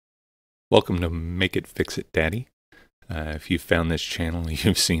Welcome to Make It Fix It Daddy. If you've found this channel,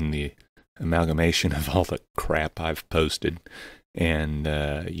 you've seen the amalgamation of all the crap I've posted, and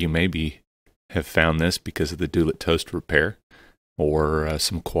you maybe have found this because of the Dualit toaster repair or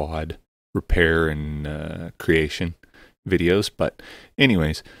some quad repair and creation videos. But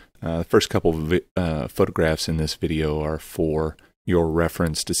anyways, the first couple of photographs in this video are for your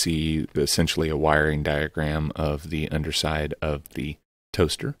reference to see essentially a wiring diagram of the underside of the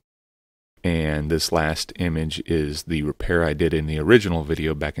toaster. And this last image is the repair I did in the original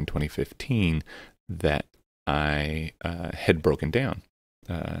video back in 2015 that I had broken down.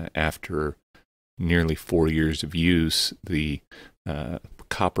 After nearly 4 years of use, the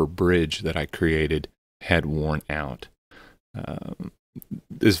copper bridge that I created had worn out.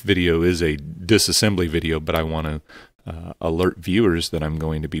 This video is a disassembly video, but I want to alert viewers that I'm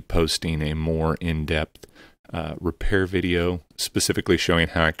going to be posting a more in-depth repair video, specifically showing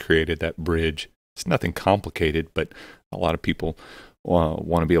how I created that bridge. It's nothing complicated, but a lot of people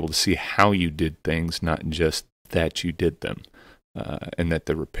want to be able to see how you did things, not just that you did them, and that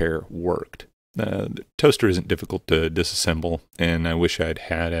the repair worked. The toaster isn't difficult to disassemble, and I wish I'd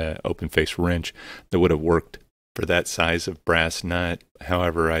had an open-face wrench that would have worked for that size of brass nut.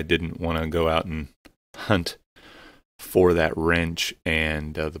 However, I didn't want to go out and hunt for that wrench,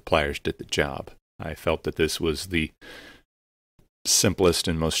 and the pliers did the job. I felt that this was the simplest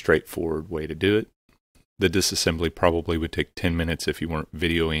and most straightforward way to do it. The disassembly probably would take 10 minutes if you weren't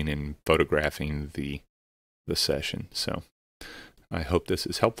videoing and photographing the session. So I hope this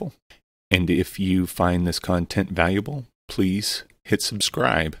is helpful. And if you find this content valuable, please hit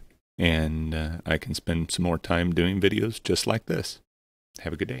subscribe, and I can spend some more time doing videos just like this.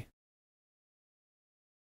 Have a good day.